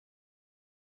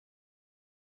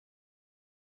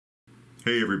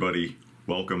Hey everybody,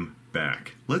 welcome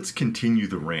back. Let's continue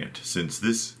the rant since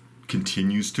this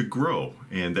continues to grow,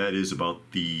 and that is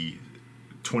about the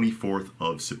 24th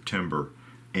of September,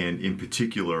 and in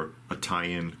particular a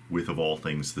tie-in with, of all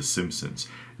things, The Simpsons.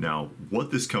 Now,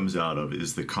 what this comes out of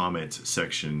is the comments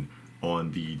section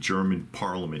on the German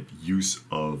Parliament use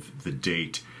of the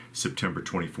date September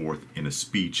 24th in a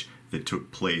speech that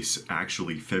took place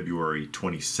actually February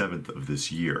 27th of this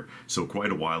year. So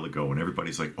quite a while ago, and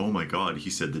everybody's like, oh my God, he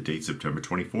said the date September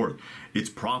 24th. It's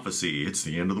prophecy, it's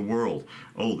the end of the world.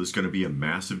 Oh, there's gonna be a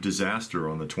massive disaster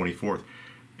on the 24th.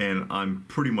 And I'm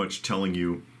pretty much telling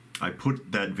you, I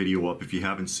put that video up. If you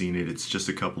haven't seen it, it's just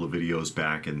a couple of videos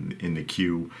back in the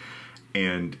queue.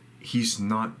 And he's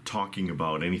not talking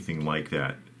about anything like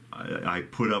that. I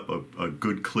put up a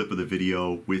good clip of the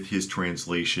video with his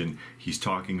translation. He's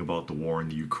talking about the war in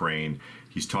the Ukraine.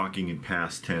 He's talking in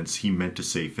past tense. He meant to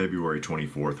say February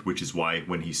 24th, which is why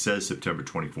when he says September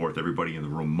 24th, everybody in the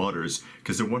room mutters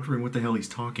because they're wondering what the hell he's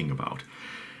talking about.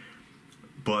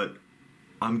 But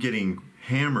I'm getting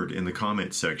hammered in the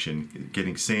comment section,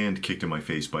 getting sand kicked in my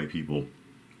face by people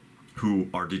who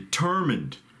are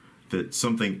determined that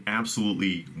something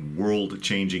absolutely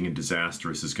world-changing and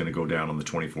disastrous is going to go down on the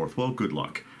 24th. Well, good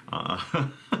luck.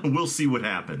 We'll see what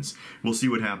happens. We'll see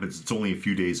what happens. It's only a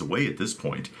few days away at this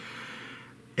point.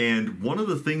 And one of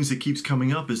the things that keeps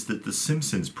coming up is that The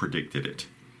Simpsons predicted it.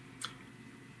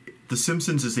 The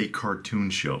Simpsons is a cartoon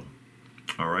show,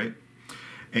 all right?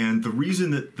 And the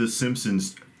reason that The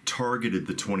Simpsons targeted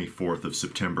the 24th of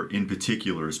September in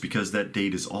particular is because that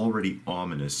date is already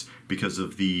ominous because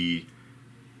of the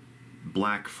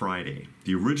Black Friday,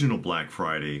 the original Black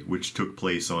Friday, which took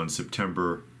place on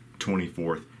September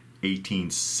 24th,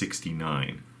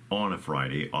 1869, on a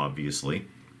Friday, obviously,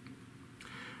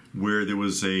 where there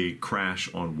was a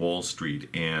crash on Wall Street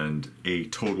and a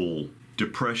total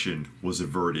depression was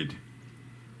averted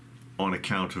on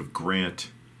account of Grant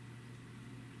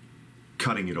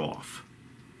cutting it off.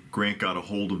 Grant got a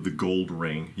hold of the gold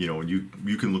ring, you know, and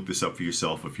you can look this up for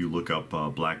yourself if you look up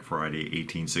Black Friday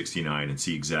 1869 and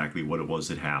see exactly what it was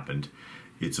that happened.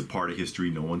 It's a part of history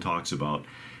no one talks about.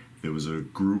 There was a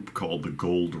group called the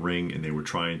Gold Ring, and they were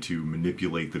trying to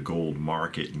manipulate the gold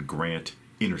market, and Grant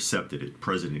intercepted it.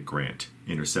 President Grant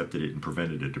intercepted it and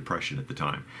prevented a depression at the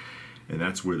time. And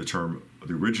that's where the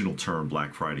original term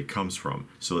Black Friday comes from.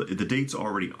 So the date's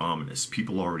already ominous.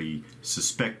 People already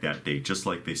suspect that date, just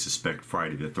like they suspect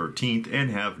Friday the 13th,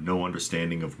 and have no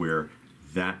understanding of where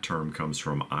that term comes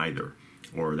from either,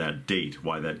 or that date,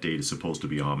 why that date is supposed to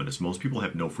be ominous. Most people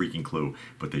have no freaking clue,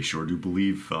 but they sure do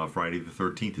believe Friday the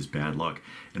 13th is bad luck.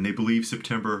 And they believe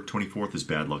September 24th is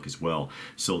bad luck as well.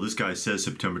 So this guy says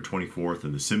September 24th,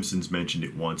 and The Simpsons mentioned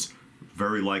it once,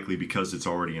 very likely because it's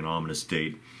already an ominous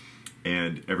date.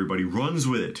 And everybody runs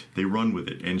with it. They run with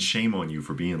it. And shame on you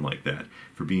for being like that,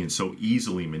 for being so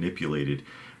easily manipulated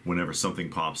whenever something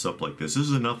pops up like this.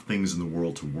 There's enough things in the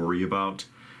world to worry about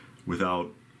without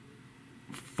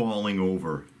falling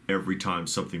over every time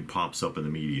something pops up in the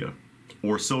media,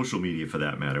 or social media for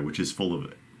that matter, which is full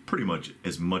of pretty much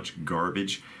as much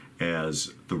garbage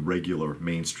as the regular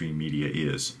mainstream media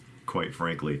is, quite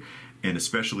frankly. And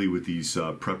especially with these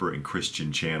prepper and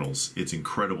Christian channels, it's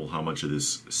incredible how much of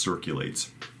this circulates.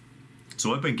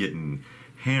 So I've been getting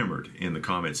hammered in the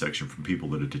comment section from people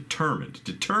that are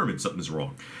determined something's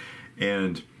wrong.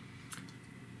 And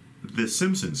The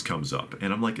Simpsons comes up,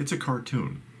 and I'm like, it's a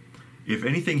cartoon. If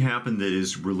anything happened that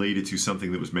is related to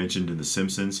something that was mentioned in The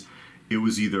Simpsons, it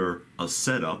was either a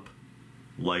setup,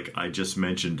 like I just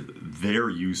mentioned their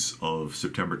use of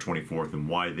September 24th and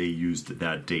why they used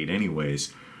that date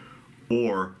anyways,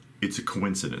 or it's a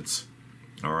coincidence,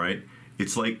 all right?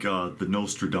 It's like the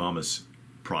Nostradamus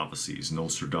prophecies,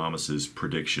 Nostradamus's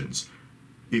predictions.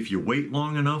 If you wait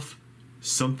long enough,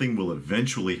 something will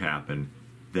eventually happen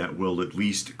that will at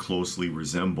least closely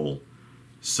resemble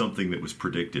something that was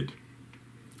predicted.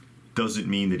 Doesn't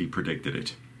mean that he predicted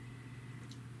it.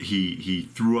 He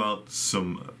threw out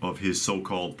some of his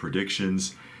so-called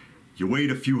predictions. You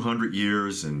wait a few hundred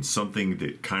years and something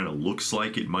that kind of looks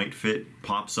like it might fit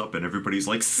pops up and everybody's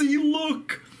like, see,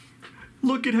 look,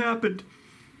 it happened.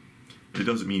 It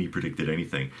doesn't mean he predicted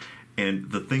anything. And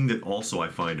the thing that also I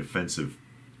find offensive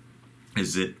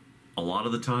is that a lot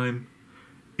of the time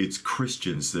it's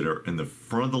Christians that are in the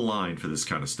front of the line for this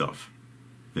kind of stuff.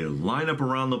 They line up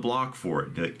around the block for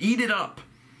it. They eat it up.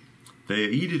 They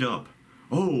eat it up.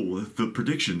 Oh, the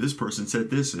prediction, this person said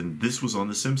this, and this was on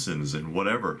The Simpsons, and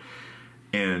whatever.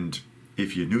 And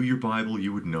if you knew your Bible,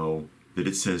 you would know that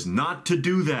it says not to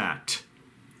do that.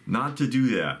 not to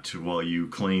do that while you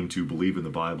claim to believe in the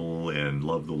Bible and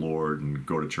love the Lord and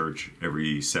go to church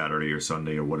every Saturday or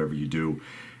Sunday or whatever you do,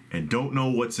 and don't know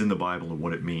what's in the Bible and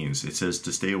what it means. It says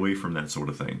to stay away from that sort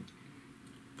of thing.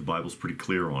 The Bible's pretty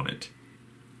clear on it,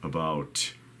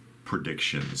 about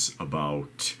predictions,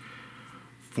 about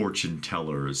fortune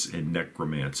tellers and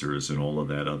necromancers and all of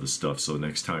that other stuff. So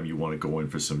next time you want to go in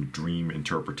for some dream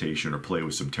interpretation or play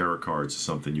with some tarot cards or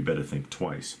something, you better think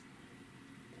twice.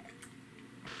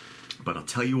 But I'll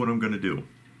tell you what I'm going to do.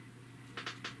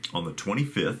 On the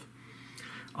 25th,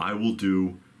 I will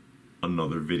do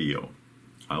another video.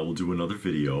 I will do another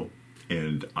video,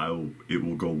 and it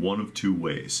will go one of two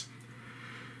ways.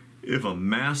 If a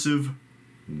massive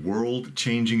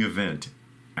world-changing event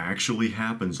actually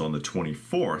happens on the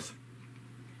 24th,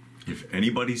 if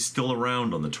anybody's still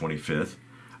around on the 25th,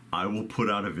 I will put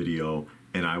out a video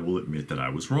and I will admit that I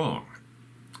was wrong.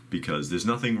 Because there's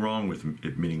nothing wrong with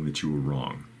admitting that you were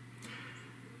wrong.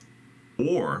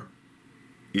 Or,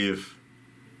 if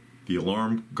the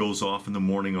alarm goes off in the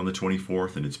morning on the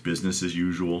 24th and it's business as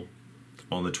usual,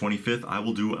 on the 25th I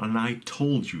will do an I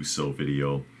told you so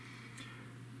video,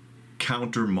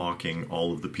 counter-mocking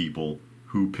all of the people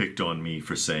who picked on me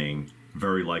for saying,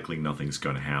 very likely nothing's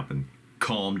going to happen.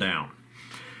 Calm down.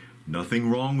 Nothing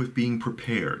wrong with being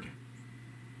prepared.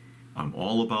 I'm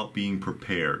all about being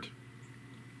prepared.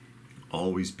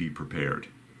 Always be prepared.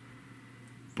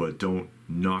 But don't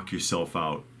knock yourself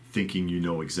out thinking you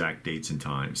know exact dates and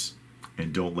times.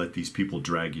 And don't let these people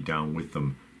drag you down with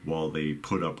them while they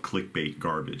put up clickbait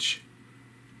garbage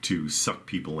to suck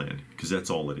people in. Because that's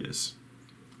all it is.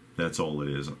 That's all it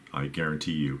is. I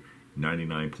guarantee you,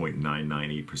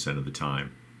 99.998% of the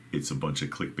time, it's a bunch of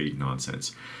clickbait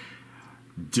nonsense.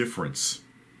 Difference.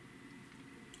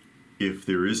 If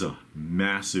there is a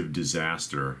massive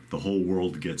disaster, the whole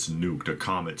world gets nuked, a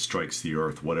comet strikes the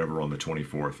earth, whatever, on the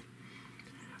 24th,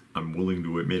 I'm willing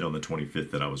to admit on the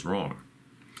 25th that I was wrong.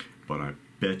 But I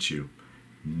bet you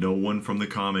no one from the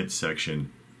comment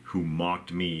section who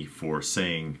mocked me for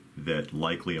saying that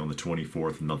likely on the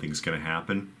 24th nothing's going to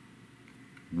happen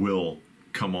will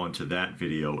come onto that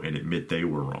video and admit they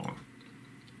were wrong.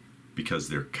 Because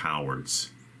they're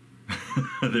cowards.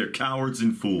 They're cowards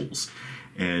and fools.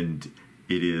 And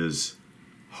it is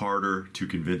harder to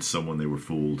convince someone they were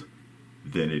fooled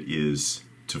than it is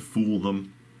to fool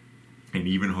them, and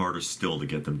even harder still to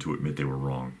get them to admit they were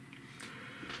wrong.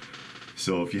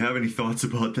 So if you have any thoughts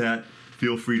about that,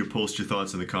 feel free to post your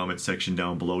thoughts in the comment section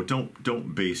down below.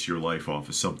 Don't base your life off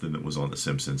of something that was on The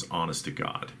Simpsons, honest to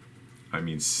God. I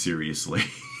mean, seriously.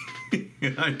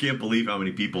 I can't believe how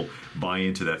many people buy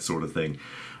into that sort of thing.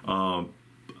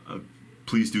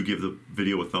 Please do give the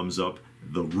video a thumbs up.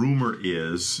 The rumor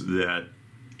is that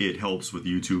it helps with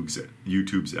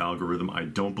YouTube's algorithm. I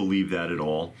don't believe that at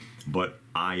all, but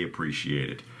I appreciate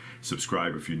it.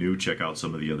 Subscribe if you're new. Check out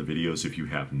some of the other videos if you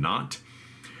have not.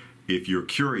 If you're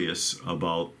curious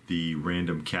about the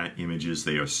random cat images,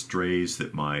 they are strays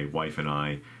that my wife and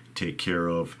I take care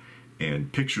of,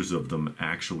 and pictures of them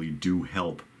actually do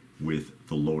help with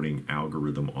the loading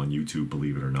algorithm on YouTube,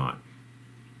 believe it or not.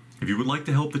 If you would like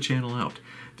to help the channel out,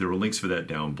 there are links for that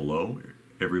down below.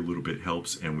 Every little bit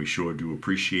helps, and we sure do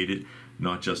appreciate it.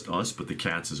 Not just us, but the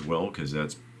cats as well, because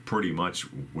that's pretty much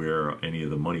where any of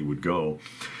the money would go.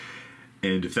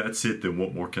 And if that's it, then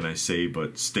what more can I say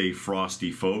but stay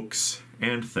frosty, folks,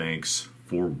 and thanks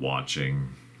for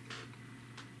watching.